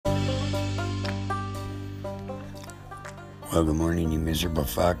Well, good morning, you miserable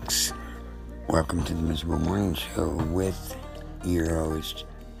fucks. Welcome to the Miserable Morning Show with your host,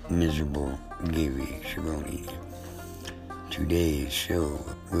 Miserable Gavy Sharoni. Today's show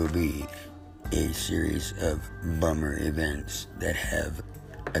will be a series of bummer events that have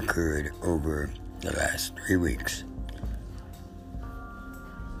occurred over the last 3 weeks.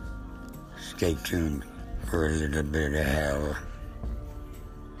 Stay tuned for a little bit of hell.